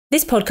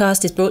This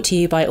podcast is brought to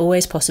you by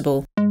Always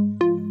Possible.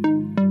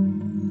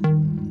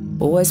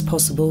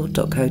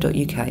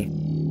 alwayspossible.co.uk.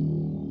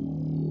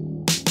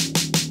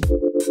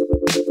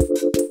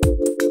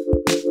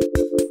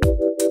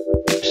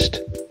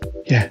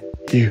 Yeah,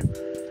 you.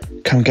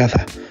 Come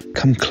gather.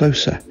 Come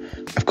closer.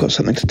 I've got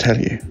something to tell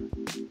you.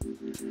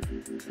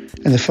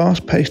 In the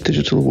fast-paced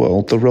digital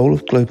world, the role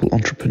of global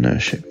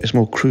entrepreneurship is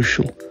more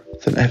crucial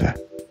than ever.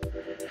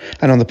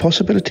 And on the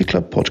Possibility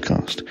Club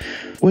podcast,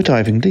 we're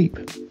diving deep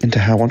into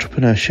how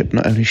entrepreneurship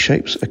not only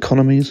shapes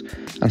economies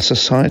and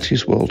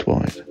societies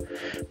worldwide,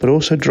 but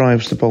also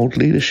drives the bold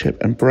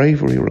leadership and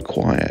bravery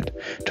required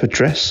to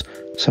address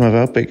some of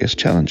our biggest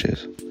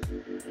challenges.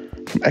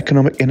 From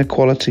economic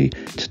inequality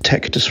to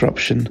tech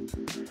disruption,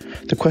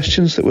 the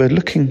questions that we're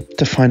looking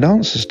to find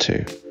answers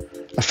to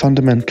are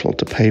fundamental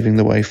to paving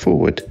the way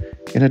forward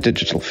in a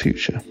digital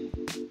future.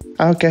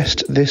 Our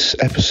guest this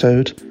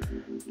episode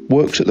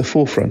works at the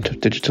forefront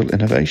of digital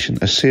innovation,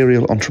 a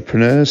serial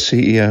entrepreneur,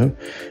 CEO,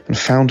 and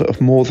founder of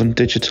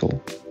MoreThanDigital.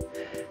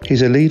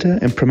 He's a leader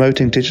in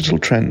promoting digital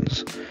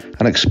trends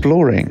and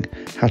exploring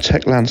how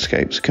tech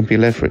landscapes can be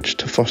leveraged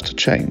to foster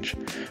change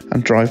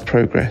and drive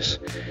progress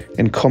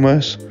in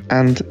commerce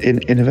and in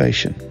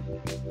innovation.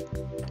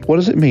 What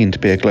does it mean to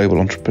be a global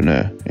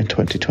entrepreneur in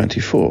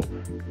 2024?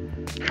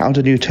 How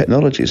do new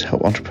technologies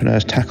help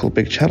entrepreneurs tackle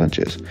big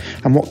challenges?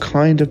 And what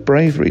kind of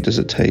bravery does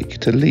it take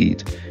to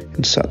lead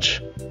in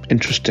such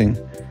interesting,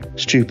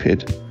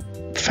 stupid,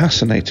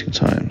 fascinating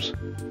times?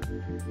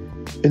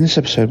 In this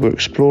episode, we're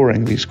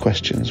exploring these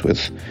questions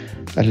with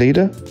a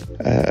leader,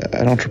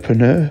 an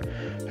entrepreneur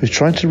who's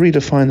trying to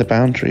redefine the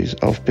boundaries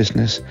of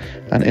business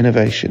and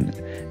innovation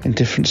in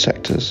different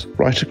sectors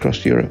right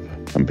across Europe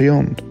and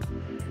beyond.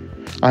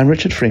 I'm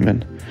Richard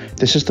Freeman.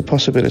 This is the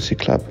Possibility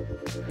Club.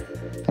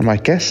 And my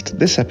guest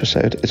this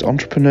episode is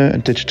entrepreneur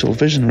and digital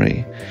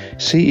visionary,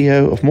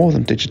 CEO of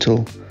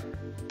MoreThanDigital,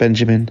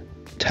 Benjamin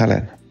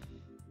Talin.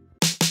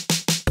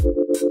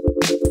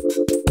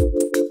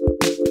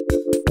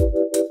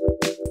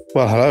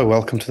 Well, hello,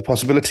 welcome to the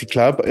Possibility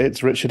Club.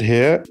 It's Richard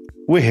here.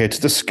 We're here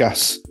to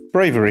discuss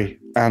bravery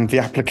and the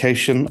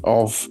application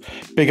of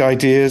big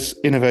ideas,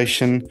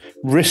 innovation,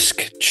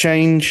 risk,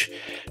 change,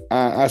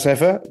 as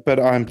ever. But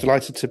I'm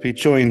delighted to be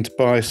joined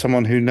by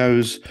someone who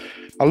knows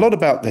a lot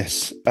about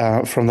this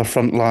from the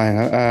front line,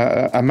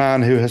 a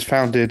man who has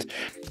founded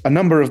a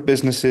number of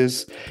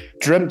businesses,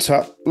 dreamt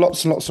up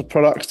lots and lots of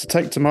products to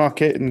take to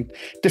market in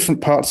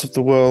different parts of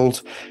the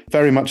world,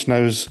 very much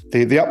knows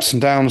the ups and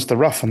downs, the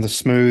rough and the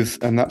smooth,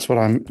 and that's what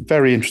I'm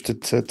very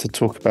interested to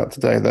talk about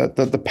today,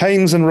 the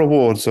pains and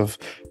rewards of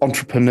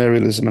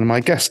entrepreneurialism. And my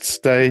guest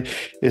today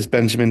is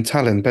Benjamin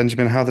Talin.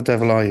 Benjamin, how the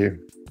devil are you?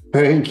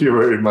 Thank you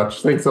very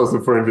much. Thanks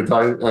also for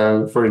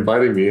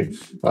inviting me.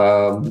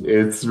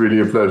 It's really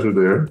a pleasure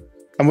there.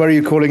 And where are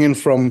you calling in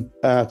from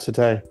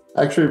today?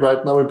 Actually,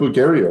 right now in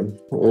Bulgaria.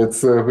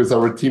 It's with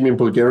our team in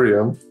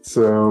Bulgaria.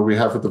 So we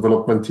have a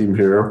development team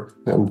here.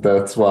 And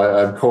that's why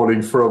I'm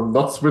calling from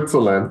not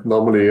Switzerland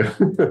normally.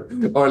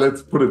 Or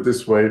let's put it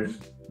this way.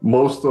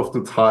 Most of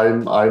the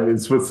time I'm in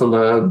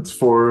Switzerland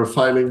for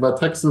filing my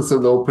taxes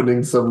and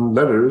opening some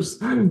letters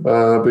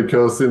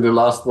because in the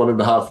last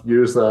 1.5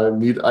 years I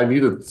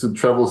needed to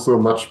travel so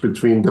much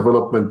between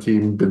development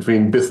team,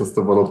 between business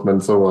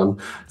development, so on.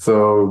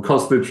 So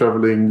constantly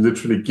traveling,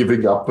 literally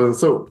giving up.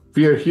 So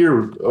we are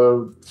here,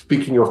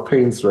 speaking of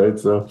pains, right?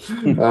 So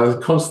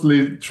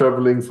constantly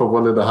traveling for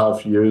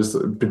 1.5 years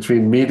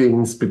between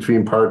meetings,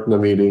 between partner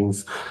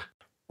meetings.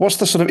 What's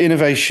the sort of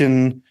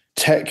innovation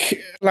tech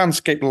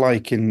landscape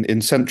like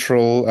in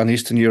Central and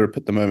Eastern Europe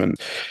at the moment?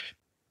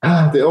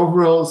 The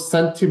overall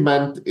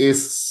sentiment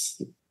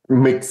is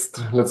mixed,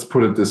 let's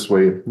put it this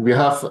way. We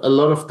have a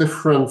lot of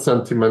different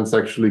sentiments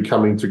actually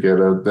coming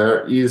together.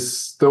 There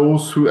is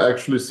those who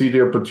actually see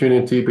the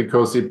opportunity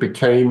because it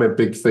became a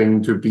big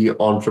thing to be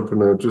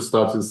entrepreneur, to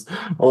start his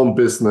own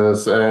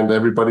business, and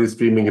everybody's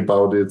dreaming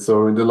about it.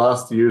 So in the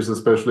last years,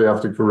 especially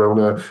after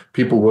Corona,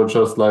 people were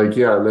just like,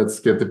 yeah, let's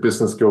get the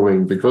business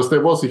going, because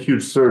there was a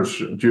huge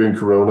surge during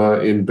Corona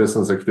in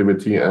business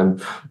activity and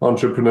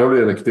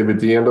entrepreneurial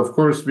activity. And of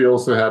course, we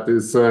also had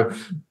this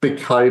big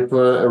hype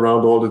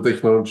around all the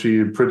technology.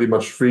 Pretty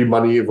much free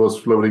money was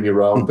floating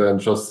around,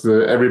 and just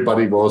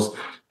everybody was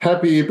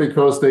happy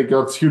because they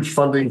got huge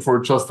funding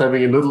for just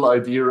having a little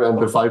idea and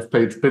a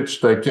 5-page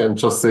pitch deck and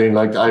just saying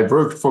like, I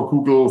worked for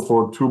Google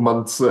for 2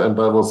 months and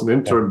I was an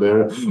intern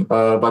there,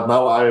 but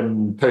now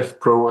I'm tech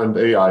pro and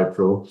AI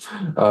pro.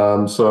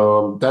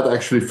 So that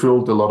actually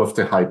fueled a lot of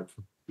the hype.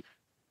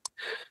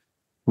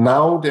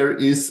 Now there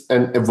is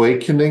an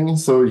awakening.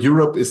 So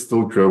Europe is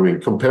still growing.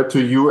 Compared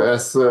to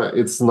US,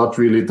 it's not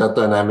really that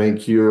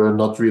dynamic. You're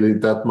not really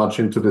that much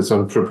into this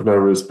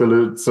entrepreneurial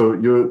spirit. So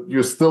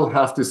you still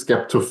have this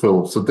gap to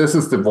fill. So this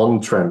is the one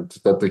trend,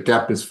 that the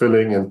gap is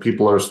filling and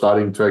people are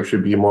starting to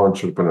actually be more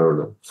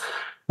entrepreneurial.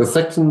 The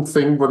second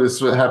thing, what is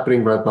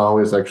happening right now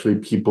is actually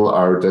people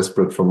are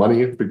desperate for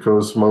money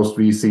because most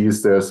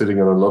VCs, they're sitting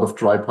on a lot of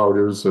dry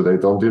powder, so they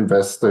don't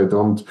invest, they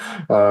don't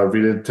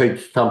really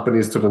take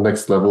companies to the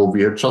next level.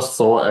 We just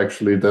saw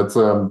actually that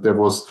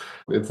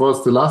it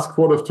was the last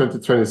quarter of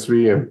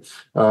 2023, and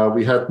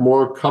we had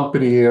more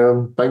company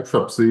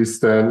bankruptcies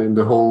than in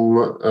the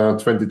whole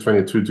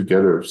 2022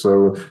 together.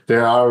 So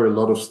there are a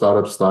lot of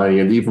startups dying,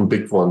 and even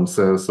big ones,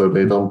 so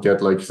they don't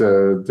get like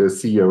the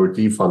C or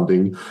D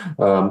funding.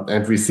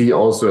 And we see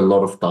also a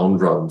lot of down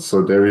rounds.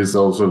 So there is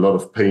also a lot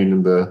of pain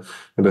in the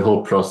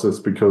whole process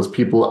because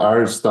people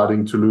are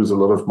starting to lose a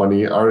lot of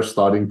money, are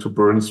starting to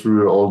burn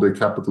through all the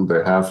capital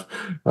they have.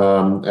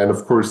 And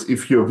of course,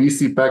 if you're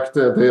VC backed,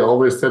 they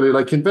always tell you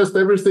like, invest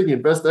everything,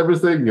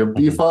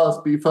 be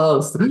fast.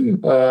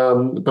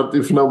 But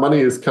if no money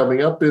is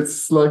coming up,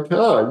 it's like,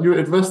 you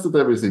invested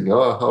everything.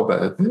 Oh, how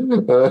bad.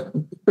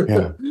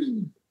 Yeah.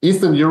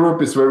 Eastern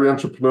Europe is very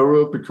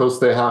entrepreneurial because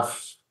they have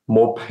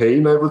more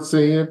pain, I would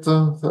say it,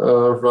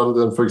 rather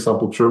than, for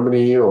example,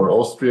 Germany or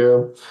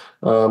Austria.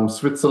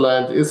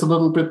 Switzerland is a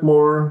little bit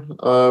more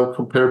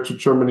compared to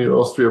Germany or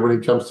Austria when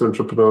it comes to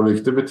entrepreneurial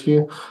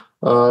activity.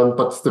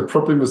 But the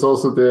problem is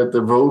also the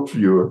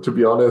worldview. To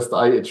be honest,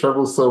 I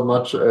travel so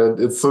much, and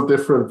it's so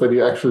different when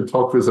you actually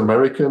talk with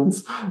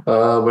Americans,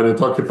 when you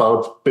talk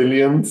about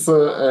billions.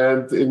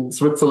 And in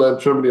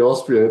Switzerland, Germany,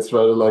 Austria, it's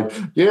rather like,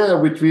 yeah,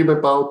 we dream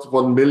about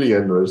 1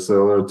 million or so,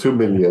 or 2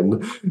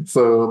 million.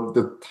 So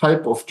the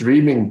type of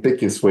dreaming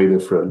big is way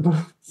different.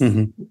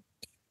 Mm-hmm.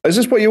 Is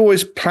this what you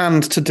always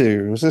planned to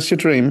do? Was this your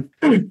dream?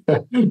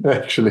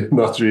 Actually,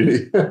 not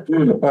really.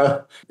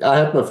 I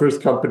had my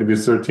first company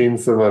with 13,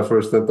 so my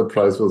first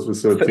enterprise was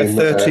with 13.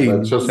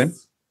 13?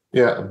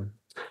 Yeah.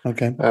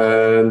 Okay.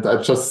 And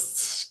I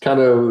just kind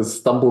of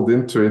stumbled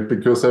into it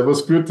because I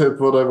was good at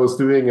what I was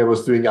doing. I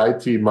was doing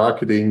IT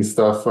marketing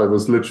stuff. I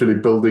was literally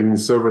building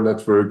server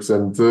networks,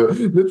 and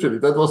literally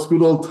that was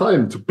good old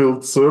time to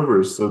build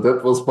servers. So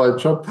that was my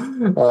job.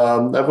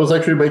 I was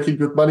actually making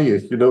good money,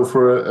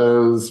 for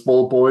a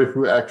small boy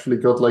who actually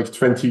got like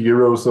 20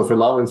 euros of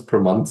allowance per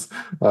month.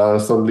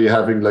 Suddenly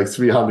having like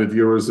 300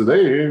 euros a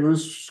day, it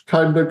was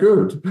kind of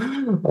good.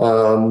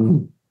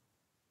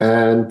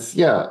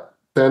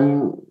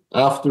 Then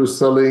after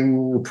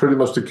selling pretty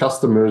much the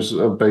customers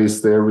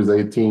base there with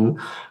 18,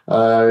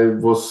 I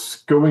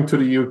was going to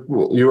the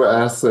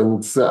US,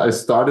 and I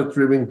started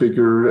dreaming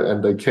bigger,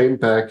 and I came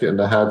back and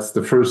I had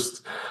the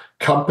first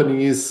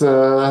companies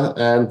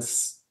and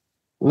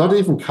not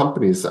even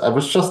companies. I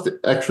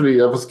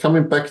was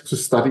coming back to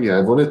study.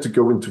 I wanted to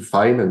go into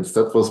finance.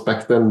 That was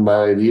back then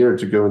my idea,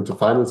 to go into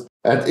finance.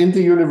 And in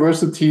the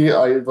university,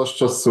 I was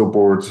just so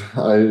bored.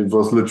 I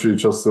was literally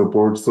just so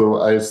bored. So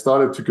I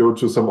started to go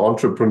to some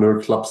entrepreneur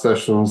club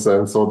sessions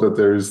and saw that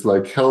there is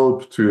like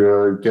help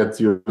to get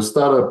your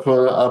startup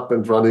up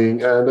and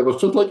running. And I was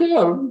just like,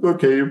 yeah,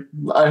 okay,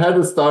 I had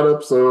a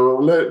startup, so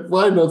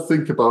why not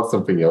think about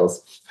something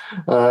else?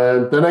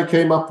 And then I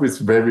came up with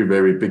very,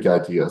 very big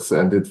ideas.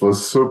 And it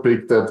was so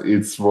big that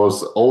it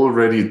was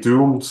already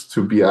doomed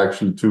to be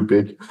actually too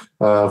big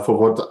for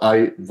what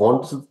I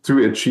wanted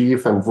to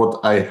achieve and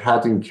what I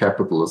had in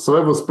capital. So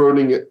I was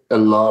burning a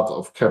lot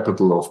of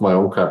capital, of my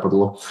own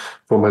capital,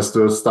 for my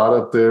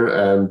startup there.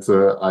 And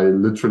I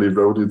literally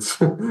rode it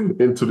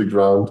into the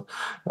ground.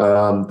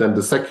 Then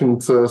the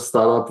second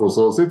startup was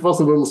it was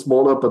a little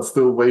smaller, but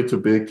still way too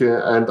big.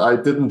 And I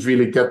didn't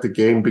really get the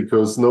game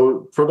because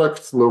no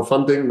product, no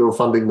funding,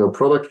 no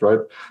product, right?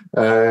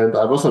 And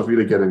I wasn't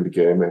really getting the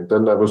game. And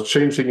then I was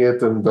changing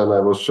it. And then I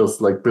was just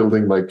like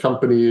building my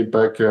company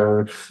back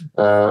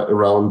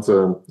around.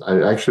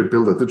 I actually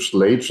built a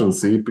digital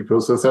agency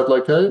because I said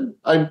like, hey,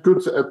 I'm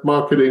good at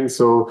marketing.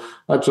 So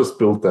I just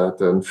built that.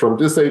 And from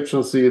this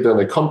agency, then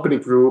a company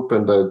group,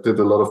 and I did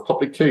a lot of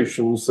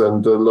publications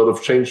and a lot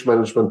of change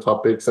management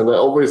topics. And I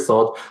always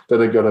thought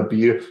that I'm going to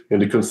be in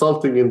the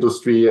consulting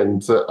industry.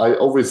 And I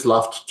always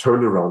loved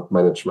turnaround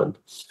management.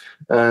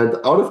 And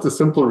out of the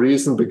simple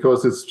reason,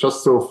 because it's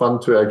just so fun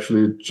to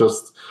actually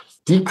just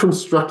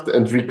deconstruct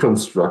and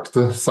reconstruct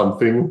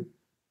something.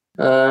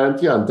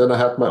 And then I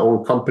had my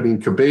own company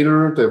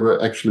incubator. There were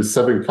actually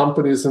 7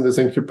 companies in this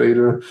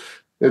incubator.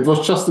 It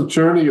was just a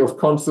journey of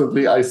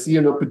constantly, I see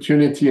an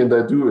opportunity and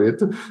I do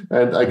it,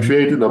 and I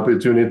create an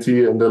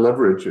opportunity and I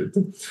leverage it.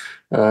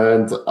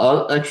 And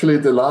actually,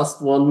 the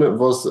last one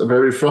was a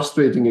very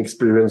frustrating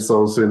experience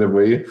also in a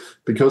way,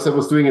 because I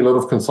was doing a lot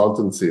of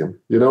consultancy.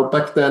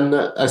 Back then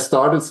I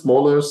started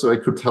smaller so I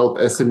could help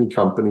SME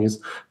companies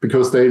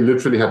because they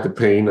literally had the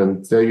pain,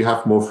 and there you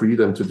have more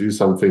freedom to do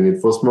something.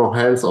 It was more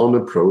hands-on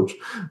approach.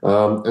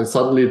 And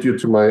suddenly, due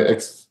to my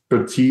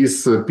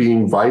expertise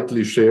being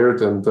widely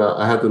shared, and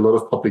I had a lot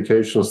of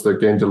publications that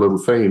gained a little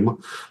fame,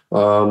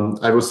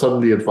 I was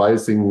suddenly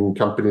advising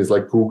companies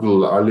like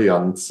Google,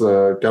 Allianz,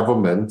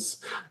 governments,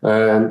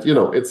 and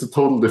it's a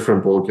total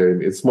different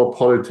ballgame. It's more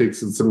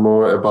politics. It's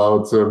more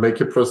about make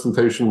a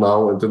presentation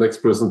now, and the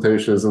next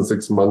presentation is in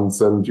 6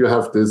 months, and you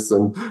have this,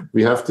 and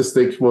we have the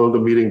stakeholder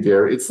meeting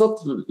there. It's not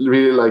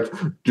really like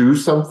do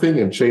something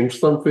and change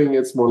something.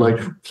 It's more like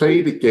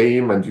play the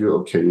game, and you're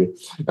okay.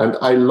 And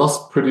I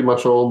lost pretty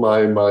much all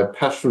my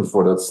passion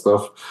for that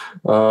stuff,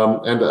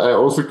 and I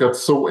also got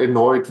so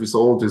annoyed with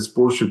all this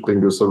bullshit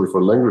bingo. Sorry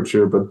for language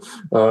here,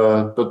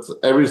 but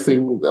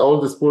everything,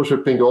 all this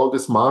bullshit bingo, all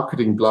this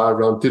marketing blah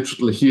around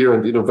digital here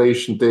and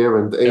innovation there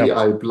and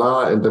AI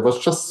blah, and I was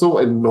just so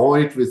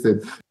annoyed with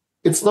it.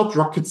 It's not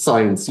rocket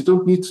science. You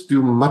don't need to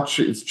do much.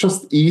 It's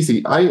just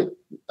easy. I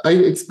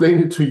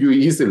explained it to you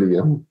easily.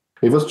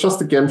 It was just,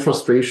 again,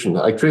 frustration.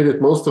 I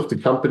created most of the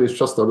companies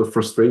just out of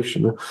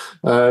frustration.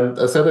 And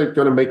I said, I'm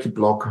going to make a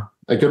blog.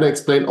 I'm going to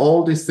explain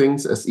all these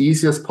things as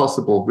easy as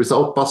possible,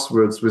 without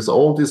buzzwords, with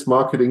all these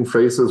marketing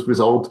phrases,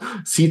 without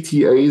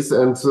CTAs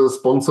and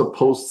sponsor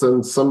posts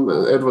and some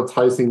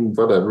advertising,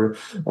 whatever.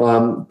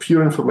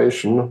 Pure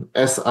information,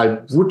 as I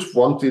would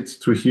want it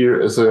to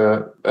hear as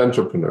an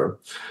entrepreneur.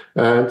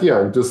 And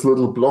this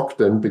little blog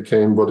then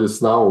became what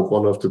is now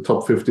one of the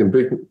top 15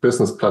 big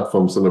business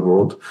platforms in the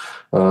world.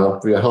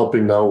 We are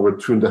helping now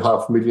with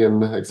 2.5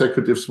 million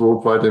executives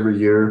worldwide every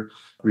year.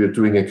 We are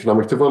doing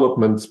economic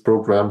development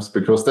programs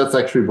because that's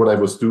actually what I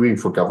was doing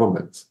for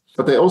governments.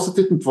 But they also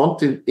didn't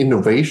want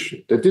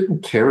innovation. They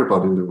didn't care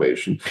about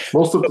innovation.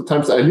 Most of the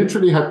times I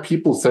literally had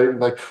people saying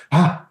like,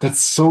 that's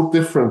so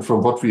different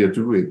from what we are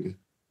doing.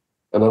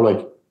 And I'm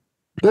like,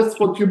 that's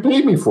what you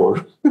pay me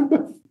for.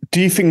 Do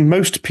you think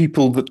most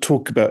people that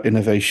talk about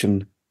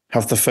innovation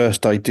have the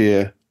first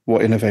idea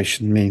what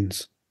innovation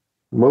means?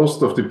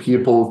 Most of the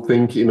people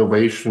think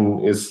innovation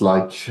is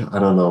like, I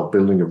don't know,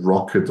 building a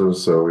rocket or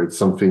so. It's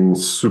something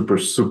super,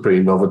 super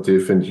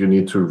innovative and you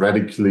need to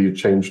radically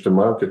change the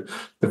market.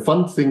 The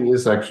fun thing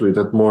is actually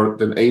that more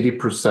than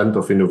 80%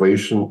 of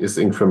innovation is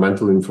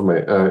incremental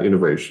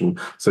innovation.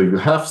 So you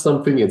have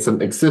something, it's an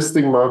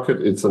existing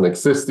market, it's an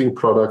existing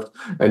product,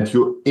 and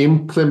you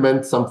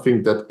implement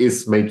something that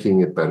is making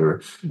it better.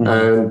 Mm-hmm.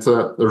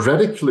 And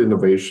radical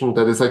innovation,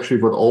 that is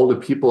actually what all the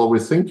people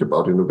always think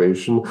about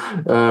innovation,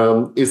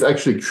 is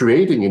actually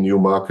creating a new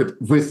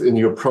market with a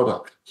new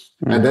product.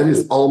 Mm-hmm. And that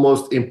is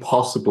almost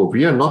impossible.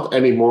 We are not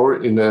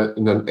anymore in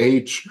an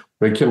age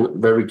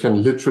where we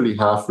can literally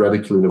have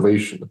radical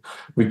innovation.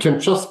 We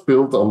can just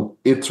build on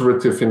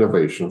iterative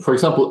innovation. For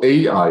example,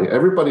 AI.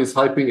 Everybody's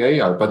hyping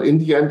AI, but in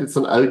the end, it's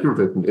an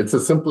algorithm. It's a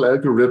simple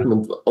algorithm,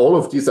 and all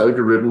of these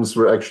algorithms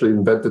were actually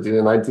invented in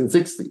the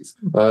 1960s.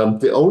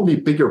 The only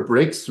bigger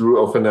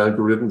breakthrough of an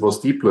algorithm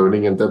was deep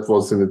learning, and that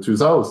was in the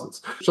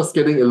 2000s. Just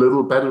getting a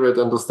little better at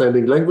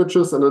understanding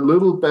languages and a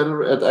little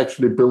better at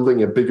actually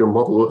building a bigger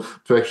model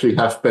to actually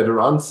have better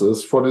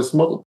answers for this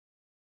model.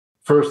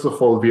 First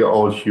of all, we are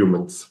all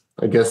humans.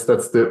 I guess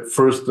that's the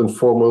first and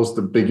foremost,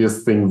 the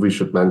biggest thing we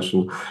should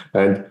mention.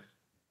 And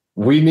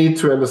we need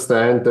to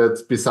understand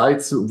that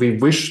besides we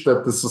wish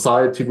that the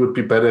society would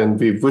be better and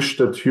we wish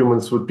that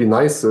humans would be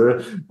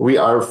nicer, we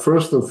are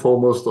first and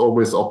foremost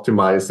always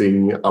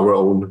optimizing our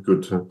own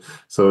good.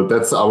 So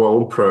that's our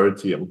own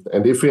priority.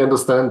 And if we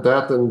understand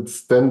that, and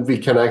then we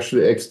can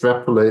actually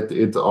extrapolate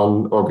it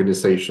on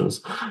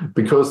organizations.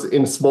 Because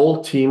in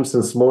small teams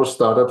and small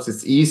startups,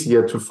 it's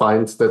easier to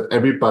find that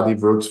everybody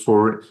works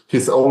for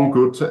his own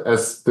good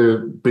as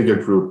the bigger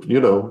group.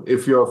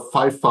 If you have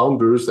 5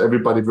 founders,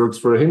 everybody works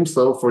for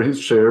himself, for his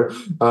share,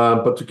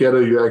 but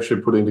together you're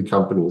actually putting the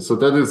company. So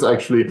that is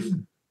actually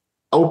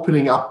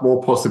opening up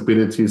more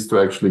possibilities to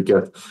actually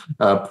get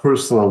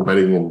personal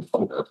value in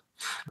that.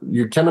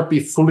 You cannot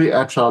be fully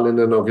agile in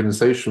an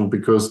organization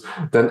because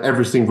then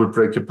everything would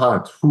break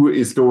apart. Who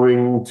is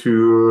going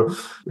to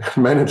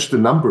manage the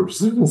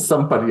numbers?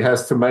 Somebody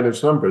has to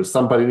manage numbers.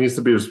 Somebody needs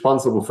to be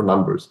responsible for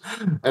numbers.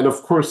 And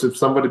of course, if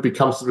somebody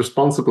becomes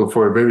responsible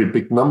for a very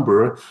big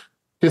number,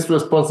 his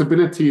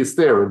responsibility is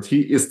there, and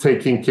he is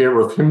taking care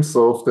of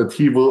himself, that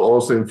he will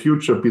also in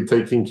future be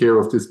taking care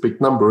of this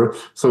big number.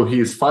 So he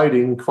is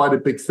fighting quite a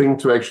big thing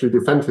to actually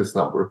defend his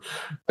number.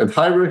 And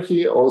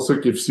hierarchy also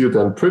gives you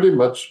then pretty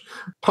much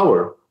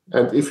power.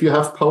 And if you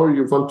have power,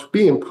 you want to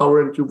be in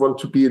power and you want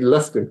to be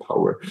left in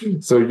power.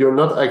 So you're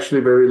not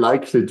actually very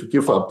likely to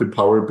give up the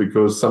power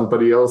because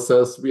somebody else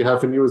says, we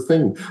have a new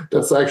thing.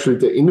 That's actually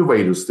the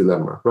innovator's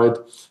dilemma, right?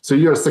 So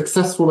you're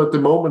successful at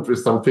the moment with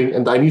something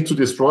and I need to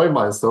destroy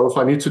myself.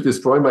 I need to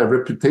destroy my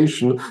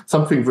reputation,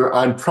 something where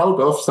I'm proud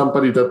of,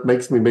 somebody that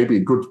makes me maybe a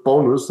good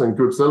bonus and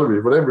good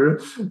salary, whatever,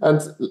 and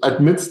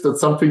admits that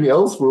something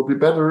else will be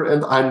better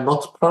and I'm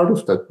not part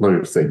of that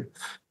new thing.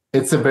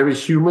 It's a very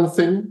human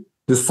thing.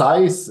 The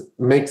size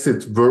makes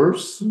it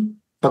worse,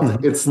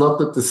 but it's not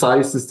that the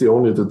size is the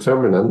only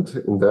determinant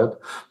in that.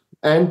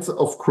 And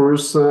of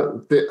course,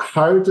 the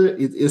harder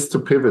it is to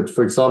pivot.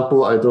 For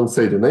example, I don't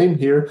say the name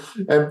here,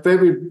 a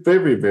very,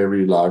 very,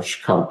 very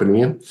large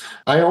company.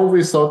 I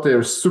always thought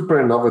they're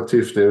super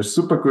innovative. They're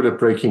super good at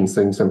breaking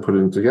things and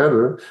putting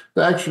together.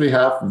 They actually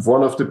have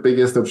one of the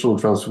biggest digital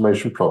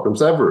transformation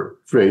problems ever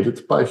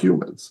created by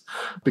humans.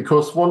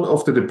 Because one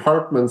of the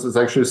departments is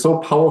actually so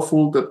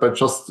powerful that by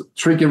just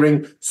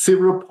triggering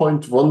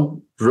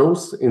 0.1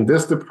 growth in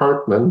this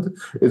department,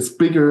 it's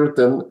bigger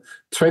than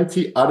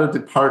 20 other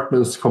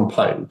departments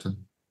combined.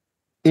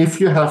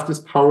 If you have this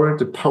power,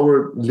 the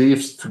power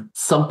leads to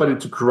somebody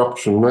to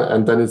corruption,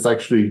 and then it's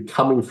actually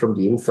coming from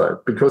the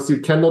inside, because you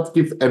cannot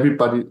give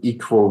everybody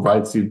equal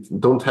rights. You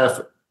don't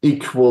have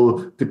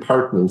equal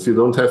departments, you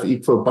don't have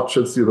equal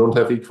budgets, you don't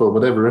have equal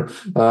whatever.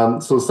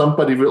 So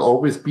somebody will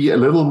always be a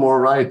little more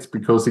right,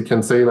 because he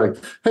can say like,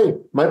 hey,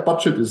 my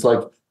budget is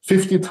like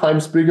 50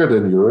 times bigger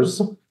than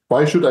yours.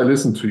 Why should I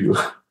listen to you?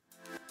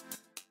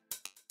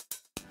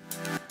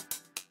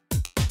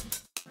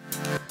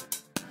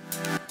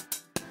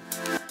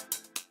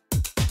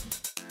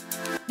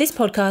 This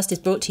podcast is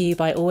brought to you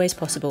by Always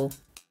Possible.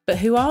 But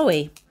who are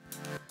we?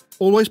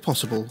 Always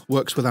Possible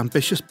works with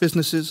ambitious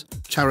businesses,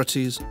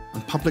 charities,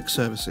 and public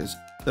services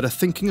that are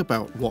thinking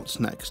about what's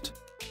next.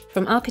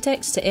 From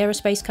architects to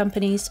aerospace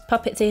companies,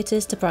 puppet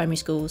theatres to primary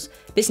schools,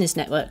 business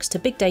networks to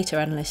big data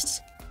analysts.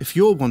 If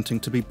you're wanting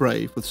to be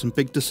brave with some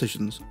big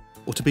decisions,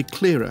 or to be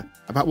clearer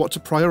about what to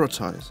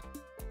prioritise,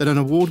 then an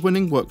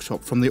award-winning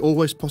workshop from the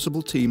Always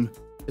Possible team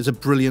is a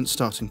brilliant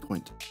starting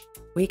point.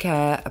 We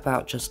care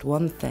about just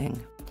one thing: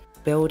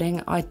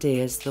 building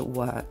ideas that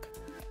work.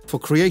 For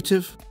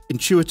creative,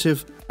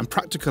 intuitive, and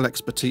practical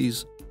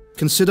expertise,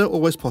 consider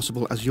Always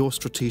Possible as your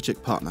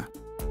strategic partner.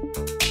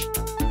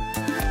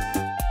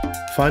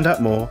 Find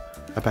out more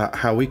about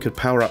how we could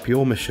power up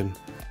your mission.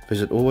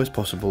 Visit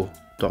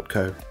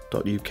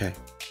alwayspossible.co.uk.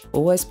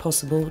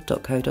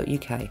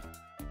 alwayspossible.co.uk.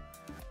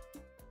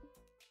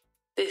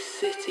 This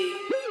city.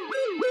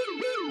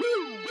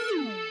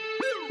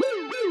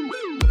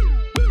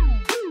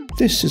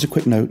 This is a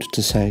quick note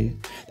to say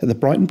that the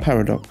Brighton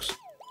Paradox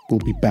will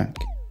be back.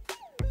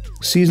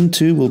 Season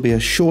 2 will be a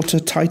shorter,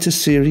 tighter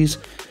series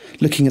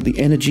looking at the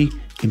energy,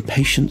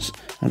 impatience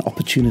and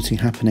opportunity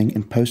happening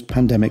in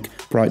post-pandemic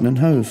Brighton and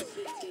Hove.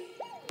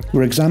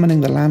 We're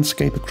examining the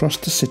landscape across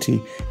the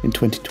city in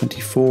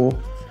 2024,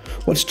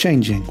 what's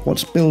changing,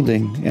 what's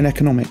building in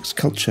economics,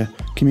 culture,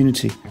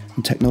 community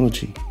and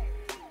technology.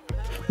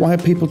 Why are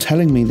people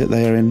telling me that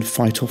they are in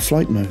fight or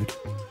flight mode?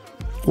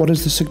 What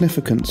is the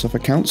significance of a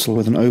council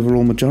with an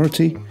overall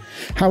majority?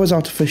 How is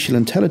artificial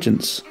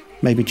intelligence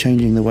maybe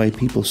changing the way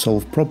people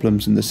solve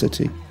problems in the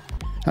city?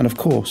 And of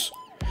course,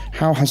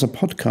 how has a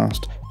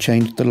podcast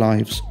changed the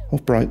lives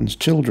of Brighton's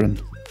children?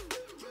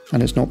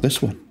 And it's not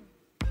this one.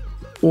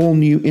 All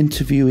new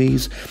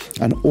interviewees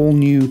and all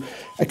new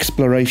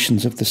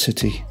explorations of the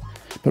city.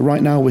 But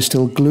right now we're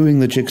still gluing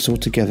the jigsaw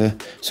together,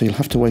 so you'll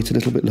have to wait a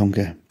little bit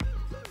longer.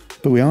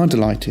 But we are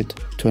delighted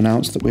to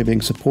announce that we're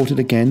being supported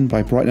again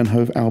by Brighton and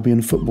Hove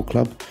Albion Football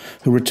Club,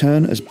 who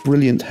return as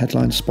brilliant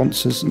headline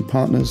sponsors and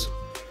partners.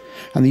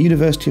 And the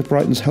University of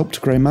Brighton's Help to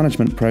Grow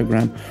management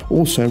programme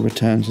also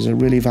returns as a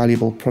really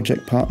valuable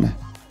project partner.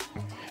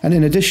 And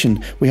in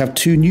addition, we have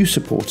 2 new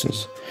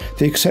supporters,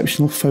 the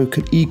exceptional folk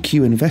at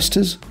EQ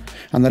Investors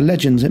and the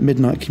legends at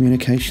Midnight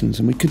Communications,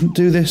 and we couldn't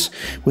do this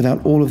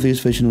without all of these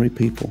visionary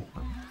people.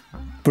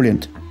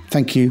 Brilliant.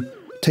 Thank you.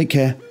 Take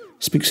care.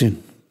 Speak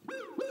soon.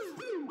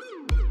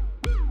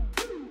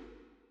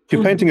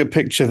 You're painting a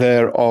picture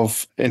there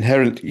of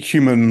inherent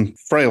human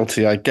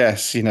frailty, I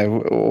guess,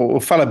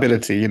 or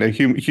fallibility.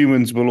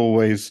 Humans will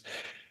always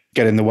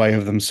get in the way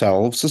of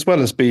themselves, as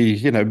well as be,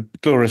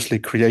 gloriously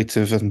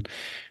creative and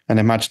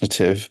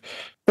imaginative.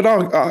 But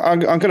I'm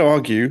going to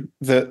argue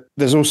that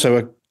there's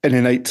also an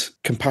innate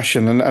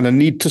compassion and a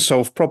need to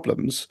solve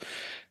problems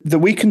that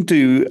we can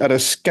do at a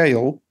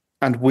scale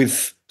and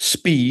with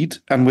speed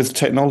and with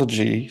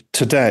technology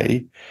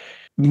today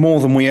more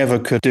than we ever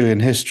could do in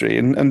history.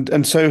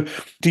 And so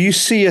do you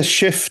see a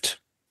shift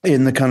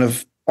in the kind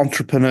of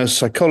entrepreneur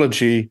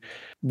psychology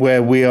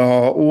where we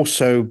are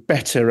also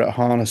better at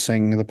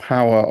harnessing the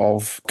power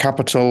of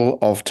capital,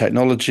 of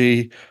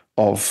technology,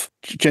 of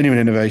genuine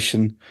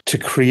innovation to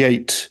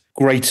create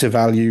greater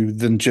value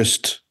than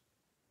just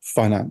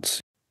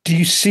finance? Do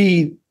you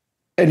see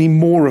any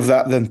more of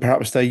that than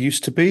perhaps there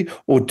used to be?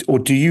 Or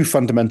do you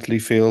fundamentally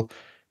feel,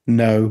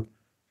 no,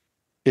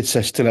 it's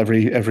still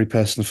every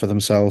person for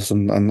themselves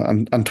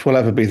and twill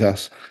ever be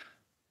thus?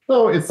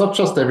 No, it's not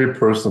just every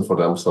person for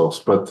themselves,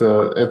 but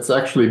it's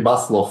actually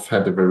Maslow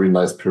had a very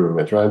nice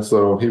pyramid, right?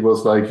 So he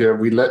was like,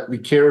 we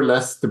care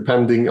less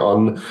depending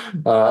on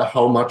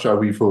how much are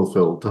we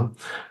fulfilled.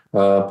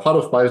 Part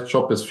of my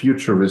job as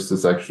futurist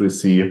is actually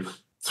see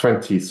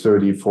 20,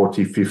 30,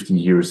 40, 50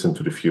 years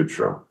into the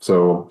future.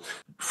 So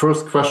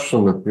first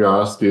question that we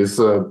ask is,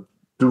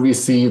 do we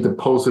see the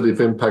positive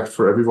impact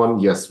for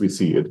everyone? Yes, we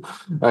see it.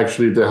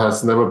 Actually, there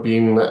has never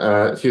been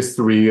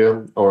history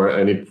or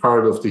any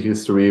part of the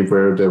history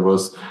where there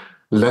was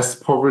less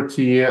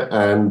poverty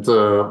and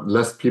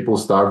less people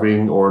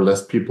starving or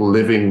less people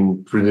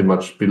living pretty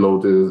much below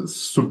the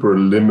super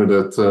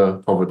limited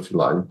poverty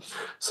line.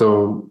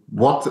 So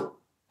what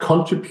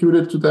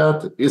contributed to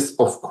that is,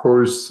 of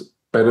course,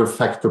 better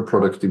factor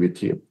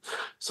productivity.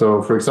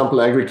 So, for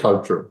example,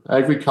 agriculture.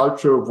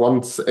 Agriculture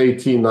wants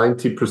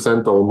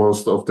 80-90%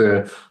 almost of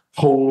the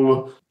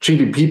whole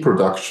GDP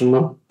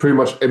production. Pretty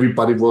much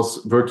everybody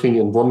was working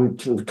in one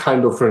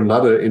kind of or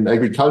another in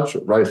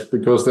agriculture, right?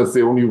 Because that's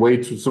the only way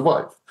to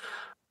survive.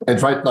 And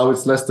right now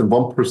it's less than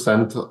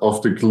 1%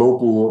 of the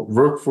global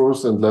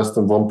workforce and less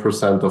than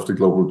 1% of the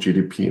global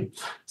GDP.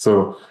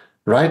 So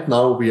right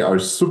now we are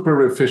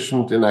super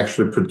efficient in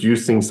actually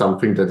producing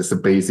something that is a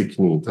basic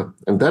need.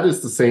 And that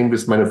is the same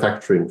with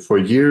manufacturing. For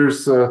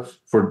years,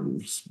 for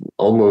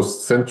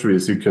almost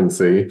centuries, you can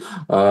say,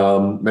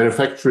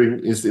 manufacturing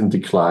is in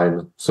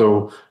decline.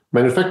 So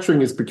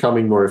manufacturing is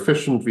becoming more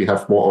efficient. We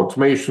have more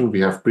automation.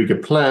 We have bigger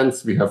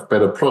plants. We have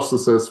better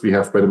processes. We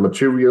have better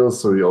materials.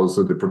 So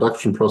also the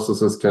production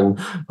processes can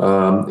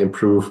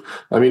improve.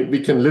 I mean, we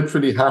can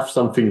literally have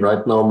something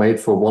right now made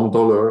for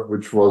 $1,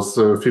 which was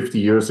 50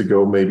 years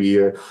ago, maybe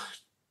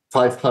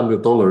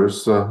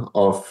 $500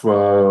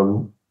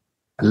 of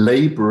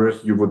labor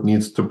you would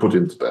need to put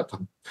into that.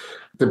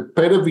 The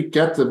better we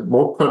get, the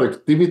more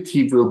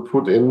productivity we'll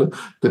put in,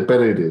 the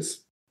better it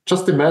is.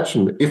 Just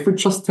imagine, if we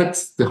just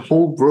tax the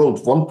whole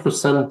world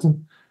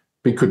 1%,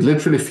 we could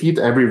literally feed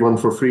everyone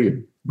for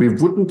free. We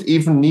wouldn't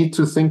even need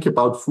to think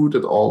about food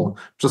at all.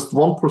 Just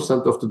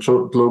 1% of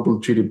the global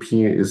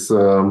GDP is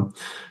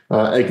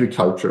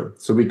agriculture.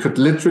 So we could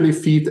literally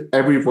feed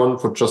everyone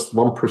for just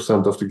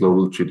 1% of the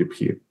global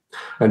GDP.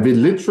 And we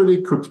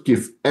literally could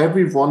give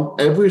everyone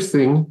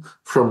everything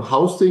from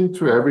housing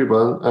to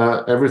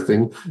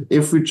everything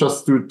if we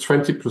just do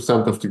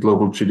 20% of the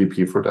global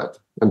GDP for that.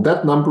 And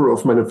that number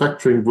of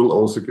manufacturing will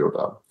also go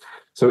down.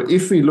 So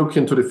if we look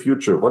into the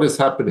future, what is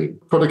happening?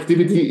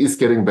 Productivity is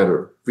getting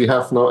better. We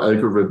have now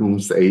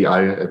algorithms,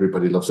 AI,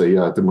 everybody loves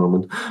AI at the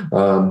moment.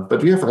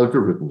 But we have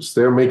algorithms.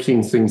 They're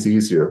making things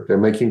easier. They're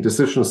making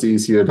decisions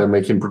easier. They're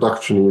making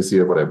production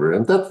easier, whatever.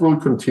 And that will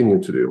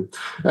continue to do.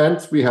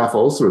 And we have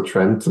also a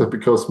trend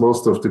because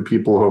most of the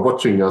people who are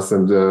watching us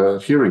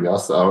and hearing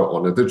us are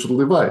on a digital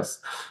device.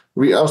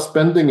 We are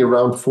spending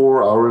around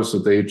 4 hours a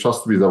day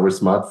just with our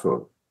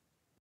smartphone.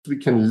 We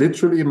can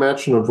literally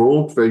imagine a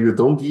world where you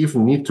don't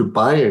even need to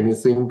buy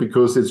anything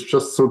because it's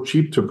just so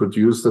cheap to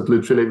produce that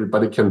literally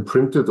everybody can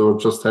print it or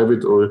just have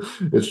it, or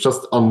it's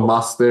just en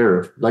masse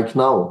there. Like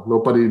now,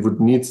 nobody would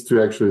need to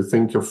actually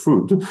think of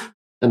food.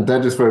 And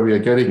that is where we are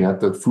getting at,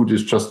 that food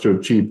is just so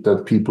cheap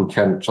that people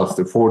can just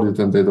afford it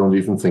and they don't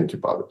even think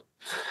about it.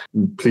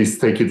 Please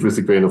take it with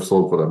a grain of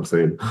salt, what I'm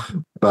saying.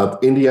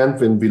 But in the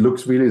end, when we look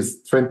really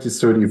 20,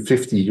 30,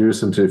 50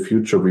 years into the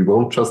future, we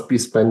won't just be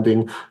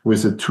spending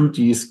with a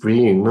 2D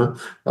screen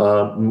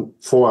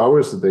 4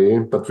 hours a day,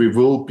 but we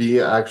will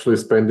be actually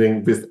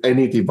spending with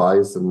any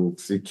device,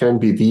 and it can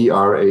be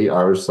VR,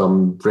 AR,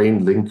 some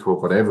brain link or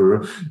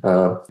whatever.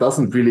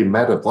 Doesn't really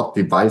matter what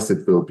device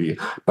it will be,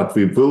 but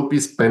we will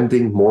be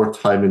spending more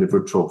time in the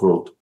virtual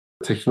world.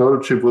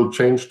 Technology will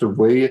change the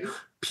way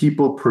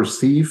people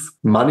perceive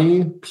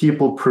money,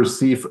 people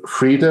perceive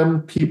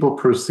freedom, people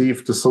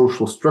perceive the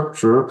social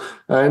structure,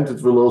 and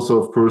it will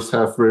also, of course,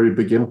 have very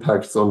big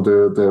impacts on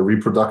the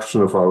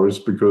reproduction of ours,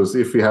 because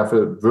if we have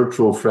a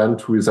virtual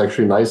friend who is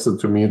actually nicer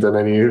to me than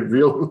any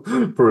real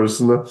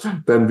person,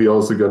 then we're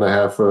also going to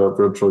have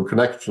virtual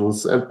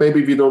connections, and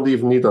maybe we don't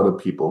even need other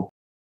people.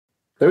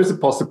 There is a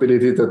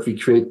possibility that we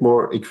create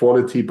more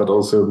equality, but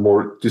also a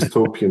more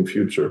dystopian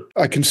future.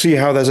 I can see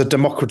how there's a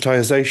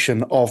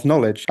democratization of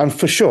knowledge. And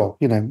for sure,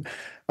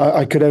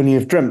 I could only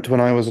have dreamt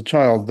when I was a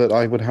child that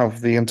I would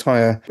have the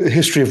entire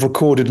history of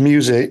recorded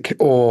music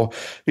or,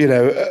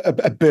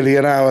 a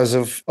billion hours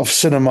of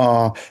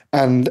cinema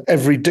and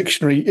every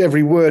dictionary,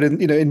 every word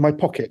in my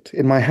pocket,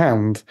 in my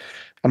hand.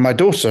 And my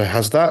daughter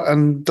has that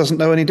and doesn't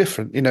know any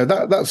different.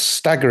 That's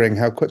staggering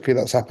how quickly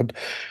that's happened.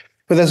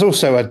 But there's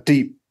also a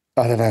deep,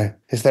 I don't know,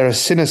 is there a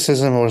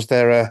cynicism or is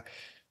there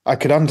I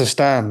could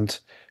understand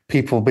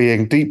people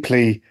being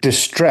deeply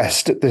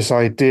distressed at this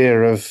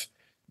idea of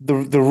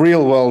the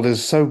real world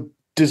is so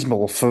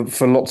dismal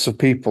for lots of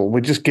people. We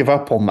just give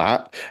up on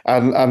that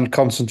and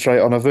concentrate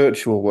on a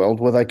virtual world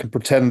where they can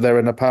pretend they're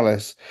in a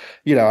palace.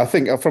 I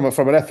think from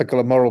an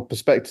ethical and moral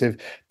perspective,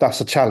 that's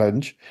a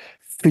challenge.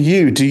 For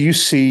you, do you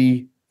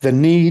see the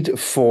need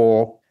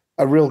for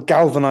a real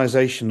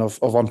galvanization of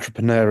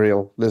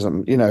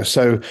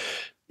entrepreneurialism?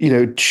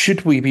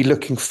 Should we be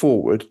looking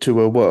forward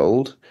to a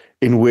world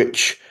in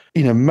which,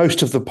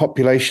 most of the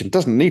population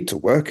doesn't need to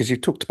work, as you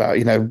talked about,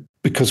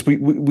 because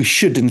we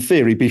should, in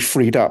theory, be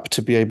freed up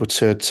to be able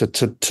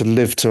to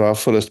live to our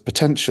fullest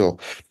potential.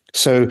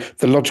 So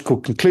the logical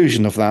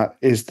conclusion of that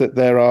is that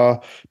there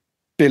are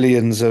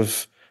billions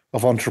of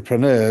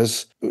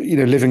entrepreneurs,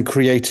 living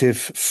creative,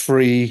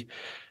 free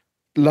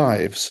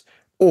lives.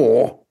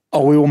 Or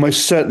are we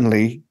almost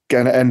certainly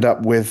going to end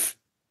up with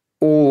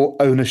all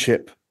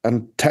ownership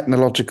and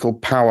technological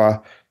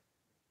power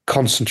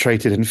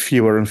concentrated in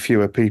fewer and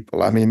fewer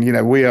people. I mean,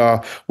 we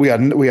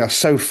are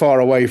so far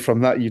away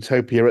from that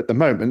utopia at the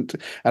moment,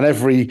 and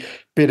every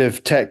bit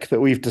of tech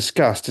that we've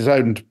discussed is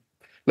owned,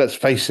 let's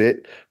face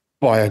it,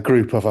 by a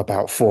group of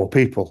about 4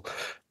 people.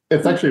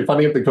 It's actually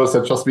funny because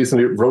I just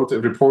recently wrote a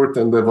report,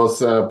 and there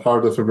was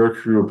part of a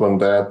work group on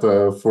that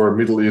for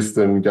Middle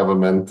Eastern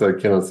government. I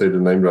cannot say the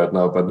name right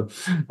now, but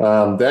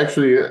they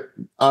actually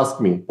asked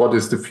me, what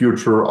is the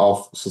future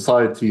of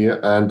society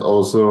and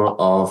also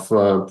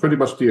of pretty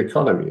much the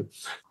economy?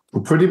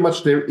 Pretty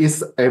much there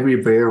is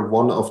everywhere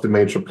one of the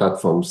major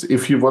platforms.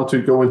 If you want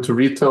to go into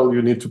retail,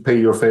 you need to pay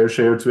your fair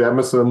share to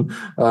Amazon.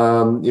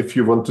 If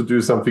you want to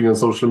do something on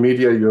social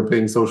media, you're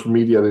paying social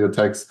media your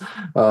tax.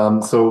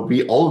 So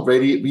we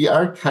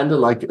are kind of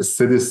like a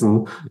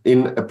citizen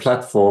in a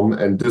platform,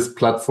 and this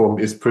platform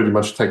is pretty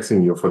much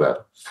taxing you for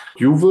that.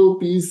 You will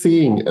be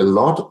seeing a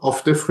lot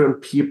of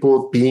different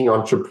people being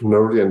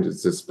entrepreneurial in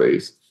this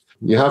space.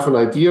 You have an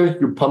idea,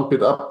 you pump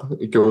it up,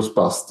 it goes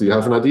bust. You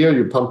have an idea,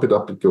 you pump it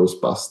up, it goes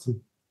bust.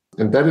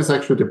 And that is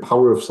actually the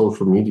power of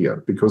social media,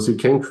 because you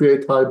can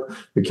create hype,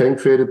 you can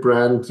create a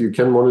brand, you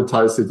can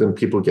monetize it, and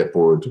people get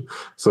bored.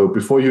 So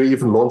before you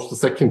even launch the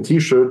second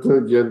t-shirt,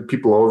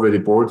 people are already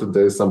bored and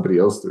there's somebody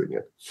else doing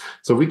it.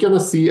 So we're going to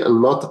see a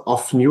lot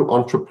of new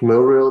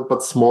entrepreneurial,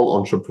 but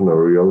small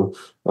entrepreneurial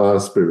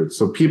spirit.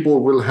 So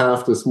people will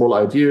have the small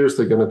ideas,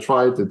 they're going to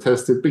try it, they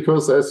test it,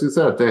 because as you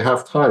said, they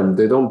have time.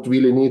 They don't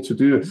really need to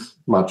do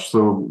much.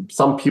 So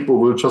some people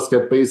will just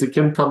get basic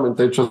income, and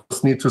they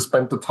just need to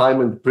spend the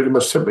time and pretty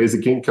much their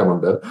basic income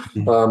on that.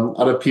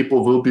 Other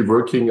people will be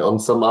working on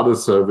some other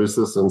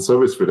services and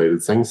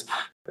service-related things.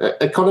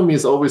 Economy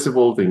is always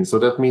evolving. So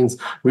that means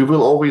we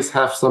will always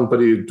have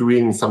somebody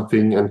doing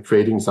something and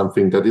creating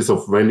something that is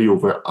of value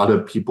where other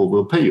people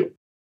will pay you.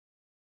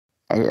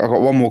 I've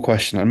got one more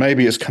question, and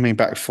maybe it's coming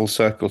back full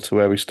circle to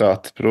where we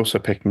started, but also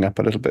picking up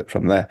a little bit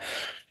from there.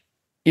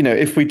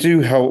 If we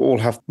do all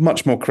have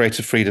much more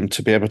creative freedom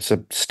to be able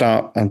to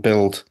start and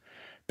build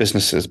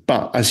businesses,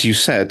 but as you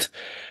said,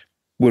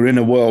 we're in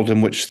a world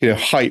in which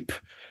hype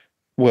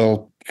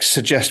will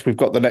suggest we've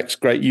got the next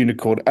great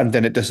unicorn and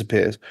then it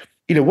disappears.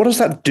 What does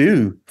that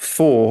do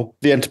for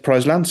the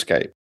enterprise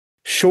landscape?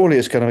 Surely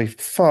it's going to be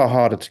far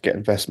harder to get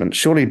investment.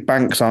 Surely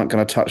banks aren't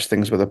going to touch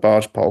things with a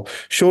barge pole.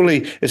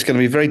 Surely it's going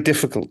to be very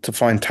difficult to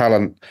find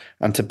talent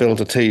and to build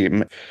a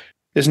team.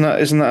 Isn't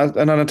that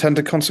an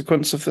unintended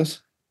consequence of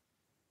this?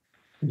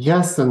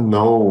 Yes and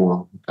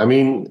no. I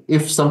mean,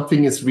 if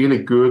something is really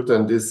good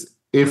and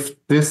if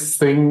this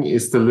thing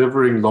is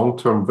delivering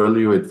long-term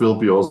value, it will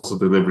be also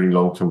delivering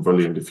long-term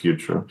value in the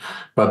future.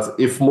 But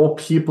if more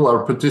people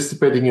are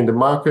participating in the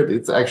market,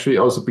 it actually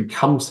also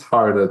becomes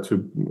harder to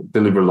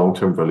deliver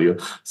long-term value.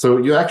 So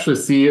you actually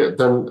see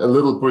then a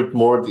little bit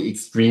more the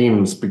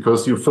extremes,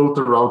 because you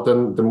filter out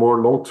then the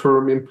more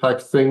long-term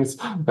impact things,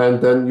 and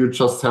then you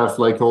just have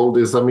like all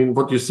this. I mean,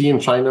 what you see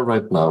in China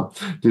right now,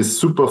 this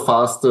super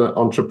fast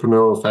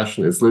entrepreneurial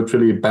fashion, is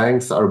literally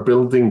banks are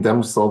building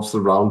themselves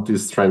around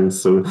these trends.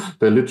 So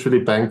they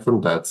literally bank from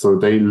that. So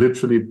they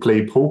literally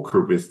play poker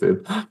with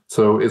it.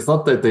 So it's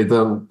not that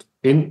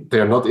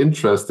they're not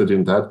interested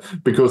in that,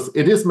 because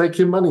it is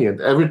making money. And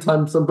every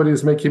time somebody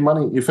is making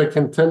money, if I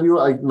can tell you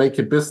I make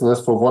a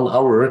business for 1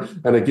 hour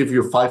and I give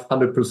you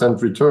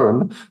 500%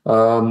 return,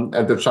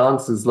 and the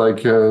chance is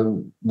like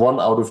 1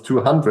 out of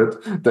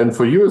 200, then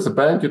for you as a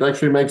bank, it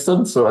actually makes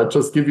sense. So I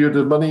just give you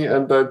the money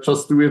and I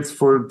just do it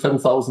for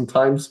 10,000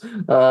 times,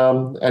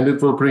 and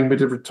it will bring me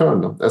the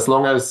return. As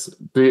long as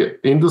the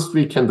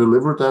industry can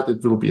deliver that,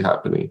 it will be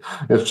happening.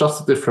 It's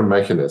just a different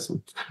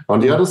mechanism. On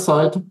the other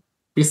side,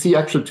 we see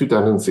actually two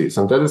tendencies,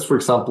 and that is, for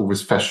example,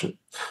 with fashion.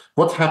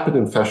 What happened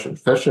in fashion?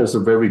 Fashion is a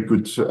very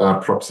good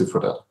proxy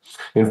for that.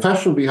 In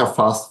fashion, we have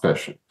fast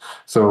fashion.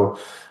 So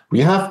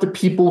we have the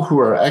people who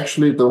are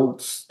actually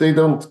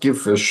don't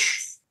give a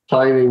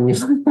shining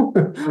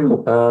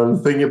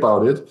thing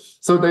about it.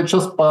 So they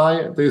just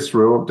buy, they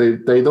throw,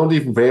 they don't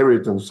even wear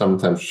it, and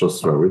sometimes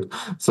just throw it.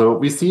 So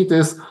we see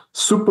this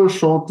super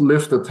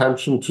short-lived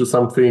attention to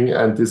something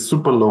and this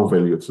super low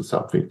value to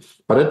something.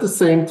 But at the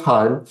same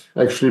time,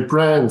 actually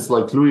brands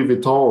like Louis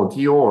Vuitton,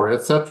 Dior,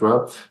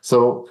 etc.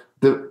 So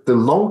the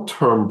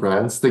long-term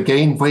brands, they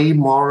gain way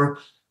more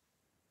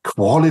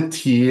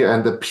quality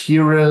and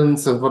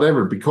appearance and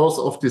whatever because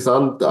of this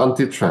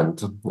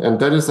anti-trend. And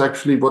that is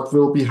actually what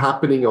will be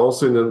happening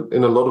also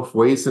in a lot of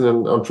ways in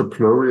an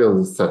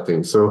entrepreneurial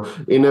setting. So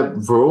in a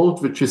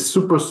world which is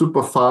super,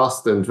 super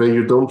fast and where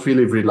you don't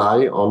really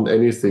rely on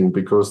anything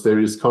because there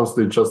is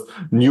constantly just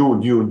new.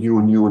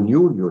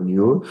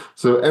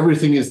 So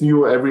everything is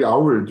new every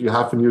hour. You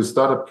have a new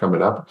startup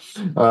coming up.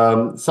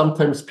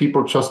 Sometimes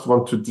people just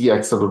want to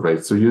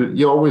de-accelerate. So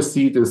you always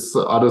see this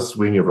other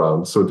swing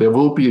around. So there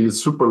will be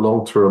super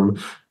long-term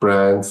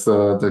brands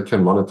that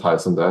can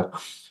monetize on that.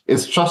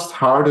 It's just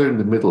harder in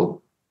the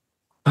middle.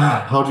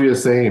 How do you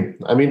say?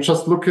 I mean,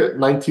 just look at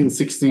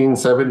 1960s,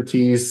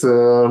 70s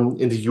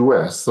in the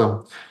US.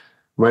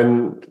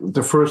 when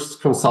the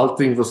first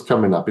consulting was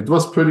coming up. It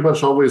was pretty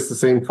much always the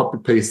same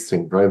copy-paste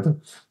thing, right?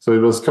 So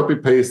it was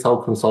copy-paste how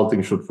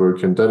consulting should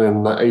work. And then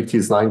in the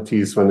 80s,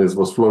 90s, when it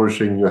was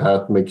flourishing, you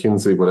had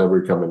McKinsey,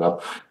 whatever coming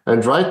up.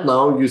 And right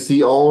now you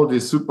see all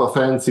these super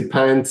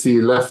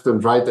fancy left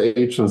and right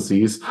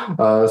agencies.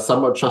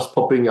 Some are just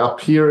popping up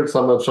here,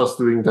 some are just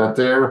doing that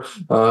there.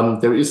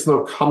 There is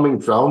no common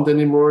ground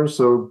anymore.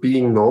 So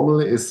being normal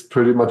is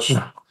pretty much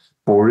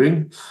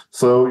boring.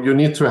 So you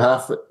need to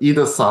have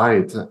either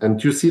side.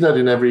 And you see that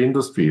in every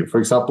industry. For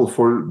example,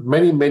 for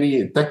many,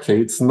 many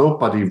decades,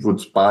 nobody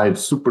would buy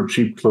super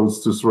cheap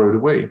clothes to throw it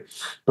away.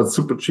 But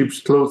super cheap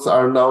clothes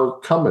are now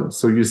common.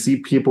 So you see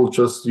people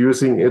just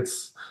using it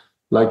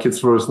like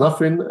it's worth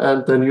nothing.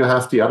 And then you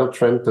have the other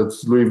trend that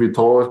Louis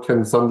Vuitton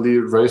can suddenly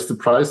raise the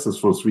prices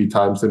for 3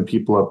 times and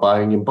people are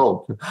buying in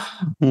bulk.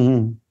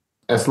 Mm-hmm.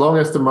 As long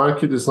as the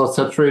market is not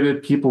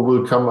saturated, people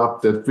will come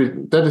up.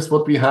 That is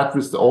what we had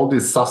with all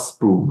this SaaS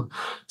boom,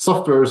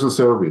 software as a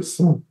service.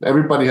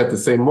 Everybody had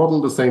the same model,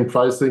 the same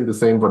pricing, the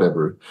same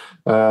whatever.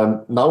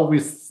 Now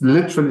we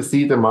literally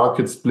see the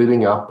market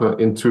splitting up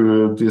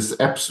into this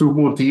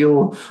AppSumo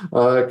deal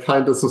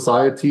kind of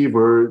society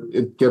where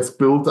it gets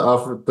built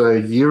after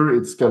a year,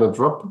 it's going to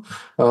drop.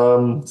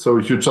 So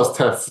you just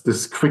have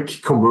this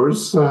quick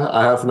commerce.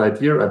 I have an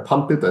idea, I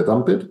pump it, I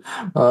dump it.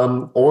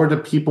 Or the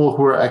people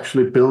who are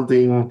actually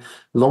building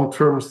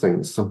long-term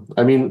things.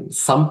 I mean,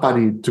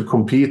 somebody to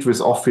compete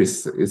with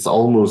Office is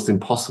almost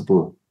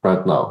impossible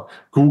right now.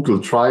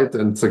 Google tried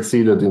and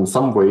succeeded in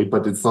some way,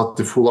 but it's not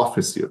the full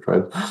Office yet,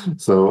 right?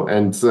 So,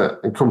 and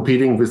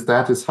competing with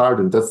that is hard.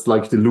 And that's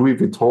like the Louis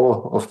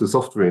Vuitton of the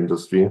software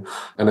industry.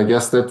 And I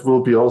guess that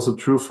will be also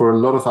true for a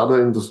lot of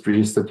other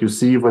industries that you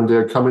see when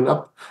they're coming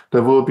up.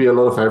 There will be a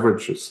lot of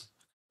averages.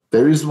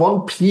 There is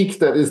one peak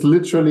that is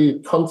literally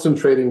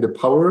concentrating the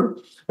power,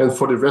 and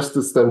for the rest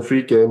it's then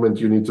free game and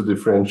you need to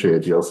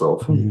differentiate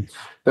yourself. Mm-hmm.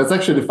 That's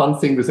actually the fun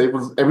thing with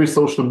every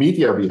social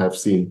media we have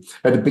seen.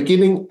 At the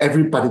beginning,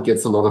 everybody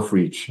gets a lot of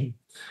reach.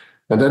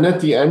 And then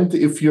at the end,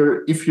 if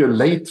you're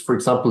late, for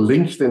example,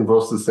 LinkedIn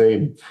was the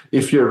same.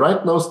 If you're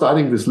right now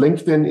starting with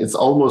LinkedIn, it's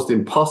almost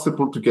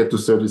impossible to get to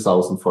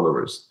 30,000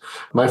 followers.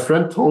 My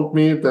friend told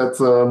me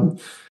that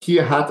he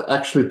had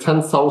actually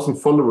 10,000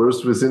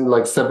 followers within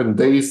like 7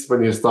 days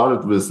when he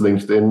started with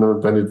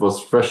LinkedIn, when it was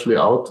freshly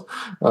out.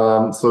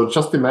 So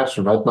just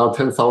imagine right now,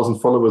 10,000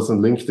 followers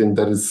on LinkedIn,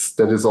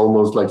 that is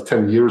almost like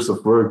 10 years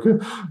of work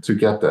to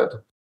get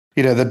that.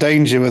 You know, the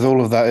danger with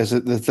all of that is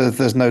that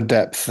there's no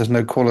depth, there's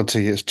no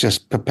quality. It's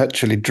just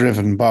perpetually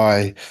driven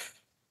by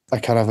a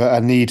kind of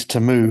a need to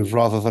move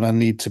rather than a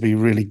need to be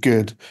really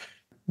good.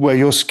 Where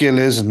your skill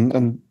is,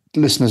 and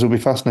listeners will be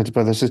fascinated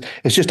by this,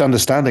 it's just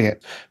understanding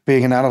it,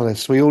 being an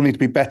analyst. We all need to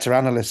be better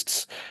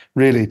analysts,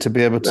 really, to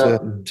be able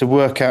to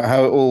work out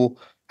how it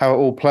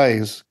all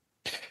plays.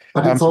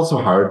 But it's also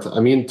hard.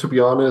 I mean, to be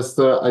honest,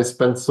 I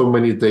spent so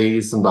many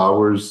days and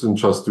hours in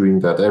just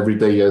doing that. Every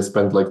day I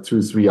spent like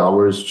 2-3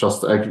 hours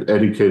just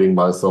educating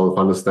myself,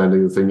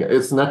 understanding the thing.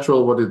 It's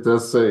natural what it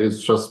does.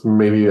 It's just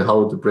maybe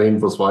how the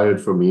brain was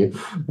wired for me.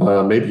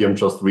 Maybe I'm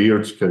just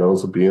weird, can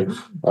also be.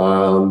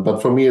 But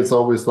for me, it's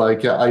always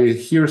like I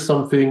hear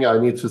something, I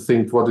need to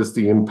think, what is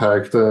the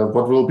impact?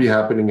 What will be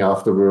happening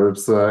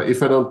afterwards?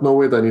 If I don't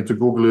know it, I need to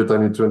Google it.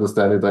 I need to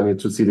understand it. I need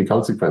to see the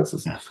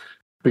consequences. Yeah.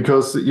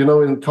 Because, you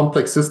know, in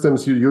complex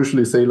systems, you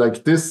usually say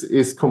like this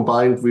is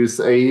combined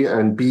with A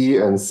and B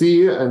and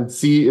C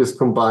is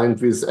combined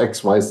with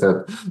X, Y, Z.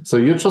 So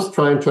you're just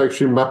trying to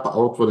actually map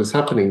out what is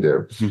happening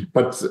there. Mm-hmm.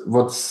 But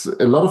what's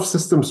a lot of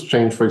systems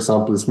change, for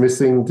example, is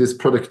missing these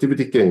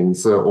productivity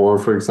gains or,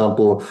 for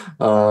example,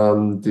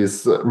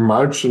 these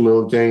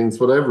marginal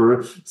gains,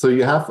 whatever. So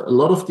you have a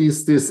lot of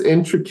these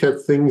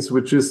intricate things,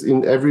 which is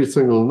in every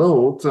single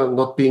node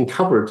not being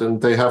covered.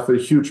 And they have a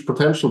huge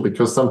potential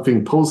because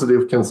something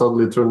positive can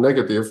suddenly turn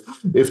negative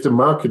if the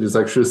market is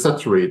actually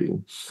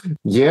saturating.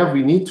 Yeah,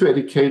 we need to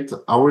educate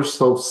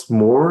ourselves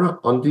more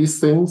on these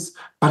things,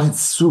 but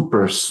it's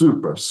super,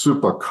 super,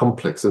 super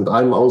complex. And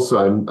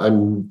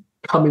I'm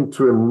coming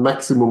to a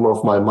maximum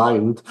of my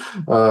mind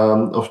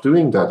of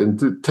doing that.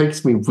 And it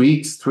takes me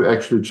weeks to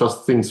actually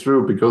just think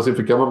through, because if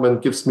a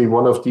government gives me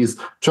one of these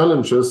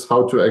challenges,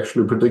 how to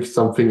actually predict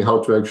something,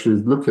 how to actually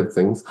look at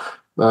things,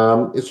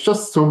 it's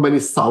just so many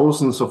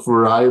thousands of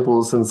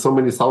variables and so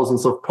many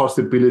thousands of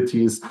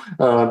possibilities,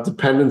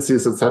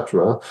 dependencies,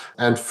 etc.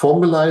 And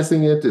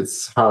formalizing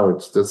it's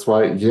hard. That's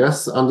why,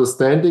 yes,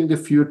 understanding the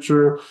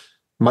future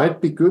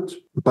might be good,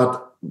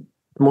 but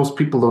most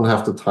people don't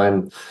have the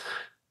time.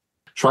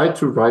 Try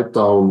to write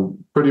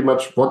down pretty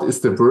much what is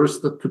the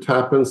worst that could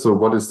happen. So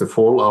what is the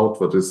fallout?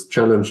 What is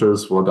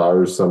challenges? What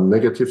are some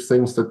negative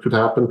things that could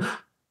happen?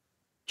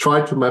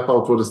 try to map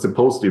out what is the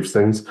positive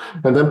things,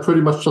 and then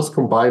pretty much just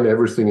combine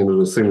everything into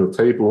a single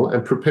table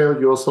and prepare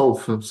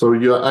yourself. So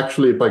you're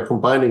actually, by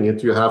combining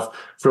it, you have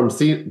from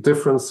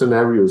different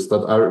scenarios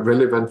that are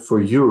relevant for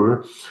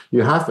you,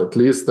 you have at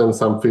least then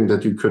something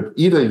that you could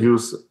either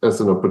use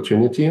as an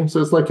opportunity.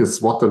 So it's like a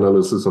SWOT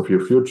analysis of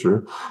your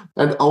future.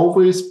 And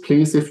always,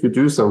 please, if you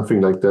do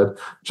something like that,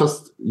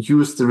 just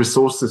use the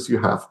resources you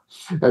have.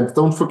 And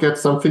don't forget,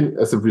 something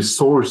as a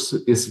resource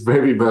is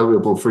very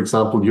valuable. For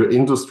example, your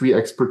industry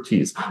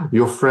expertise,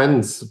 your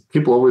friends.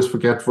 People always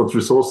forget what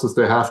resources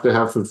they have. They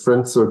have a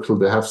friend circle.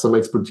 They have some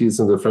expertise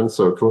in their friend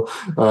circle.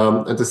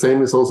 And the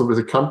same is also with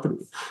a company.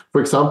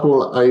 For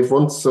example, I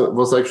once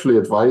was actually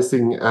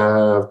advising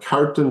a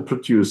carton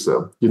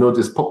producer. You know,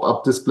 these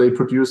pop-up display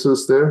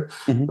producers there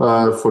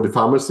for the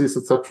pharmacies,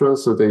 etc.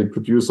 So they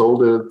produce all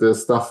the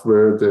stuff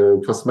where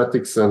the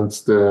cosmetics and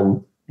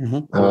the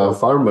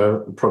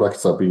pharma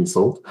products are being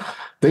sold.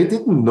 They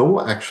didn't know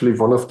actually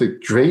one of the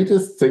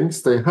greatest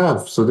things they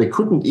have. So they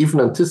couldn't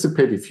even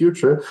anticipate the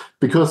future,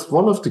 because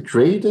one of the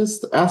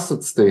greatest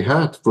assets they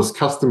had was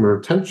customer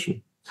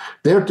attention.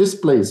 Their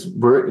displays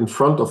were in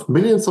front of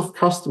millions of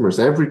customers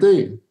every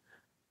day.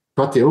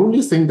 But the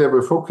only thing they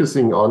were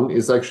focusing on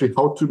is actually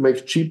how to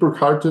make cheaper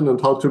carton and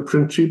how to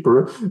print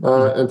cheaper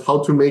and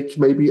how to make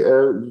maybe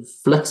a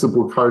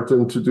flexible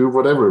carton to do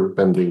whatever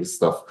bending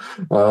stuff.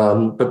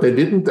 But they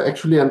didn't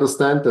actually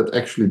understand that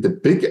actually the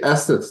big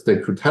assets they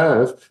could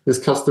have is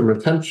customer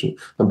attention.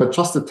 And by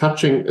just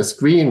attaching a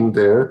screen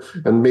there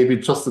and maybe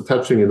just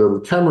attaching a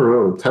little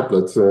camera or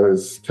tablet,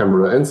 is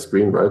camera and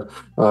screen, right?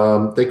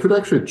 They could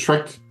actually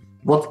track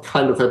what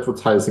kind of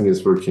advertising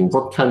is working,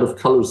 what kind of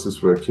colors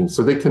is working.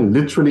 So they can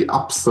literally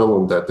upsell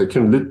on that. They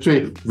can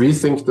literally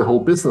rethink the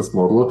whole business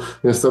model.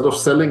 Instead of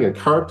selling a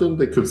carton,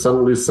 they could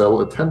suddenly sell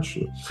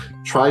attention.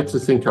 Try to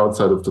think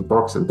outside of the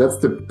box. And that's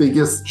the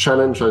biggest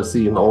challenge I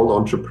see in all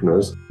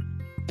entrepreneurs.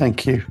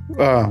 Thank you.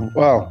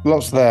 Well,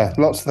 lots there.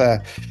 And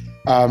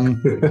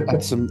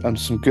some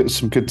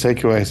good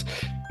takeaways.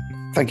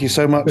 Thank you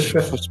so much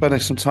for spending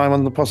some time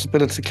on the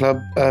Possibility Club,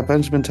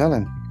 Benjamin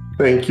Talin.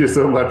 Thank you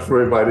so much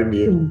for inviting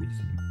me.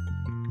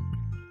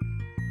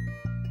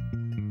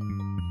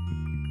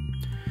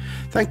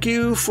 Thank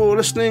you for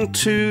listening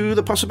to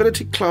the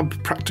Possibility Club,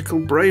 Practical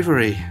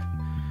Bravery.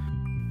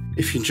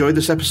 If you enjoyed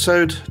this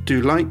episode,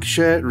 do like,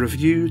 share,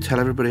 review, tell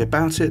everybody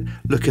about it.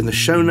 Look in the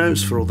show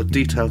notes for all the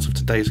details of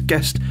today's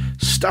guest,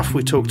 stuff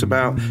we talked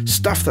about,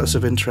 stuff that's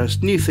of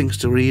interest, new things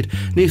to read,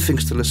 new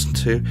things to listen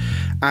to.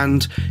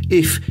 And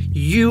if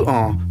you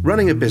are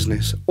running a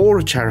business or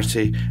a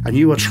charity and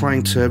you are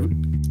trying to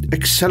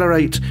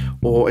accelerate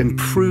or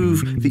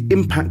improve the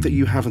impact that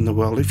you have in the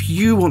world, if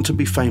you want to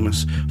be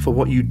famous for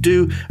what you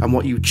do and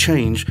what you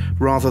change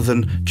rather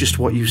than just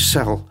what you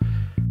sell,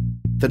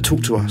 then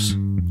talk to us.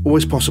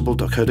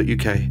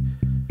 alwayspossible.co.uk.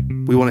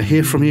 We want to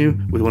hear from you,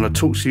 we want to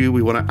talk to you,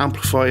 we want to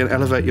amplify and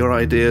elevate your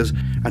ideas,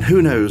 and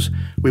who knows,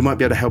 we might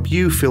be able to help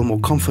you feel more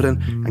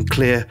confident and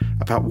clear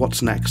about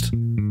what's next.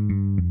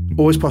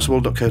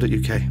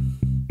 alwayspossible.co.uk.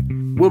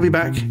 We'll be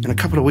back in a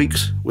couple of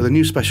weeks with a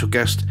new special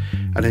guest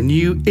and a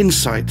new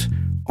insight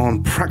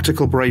on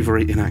practical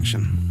bravery in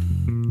action.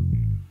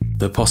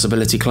 The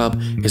Possibility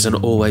Club is an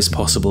Always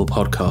Possible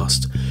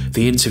podcast.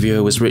 The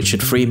interviewer was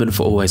Richard Freeman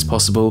for Always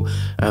Possible,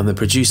 and the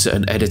producer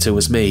and editor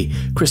was me,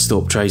 Chris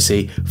Thorpe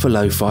Tracy, for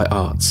Lo-Fi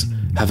Arts.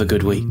 Have a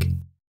good week.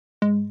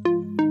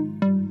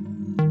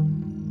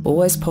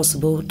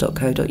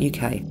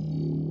 alwayspossible.co.uk.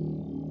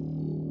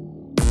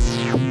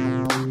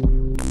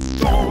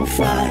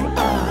 Lo-Fi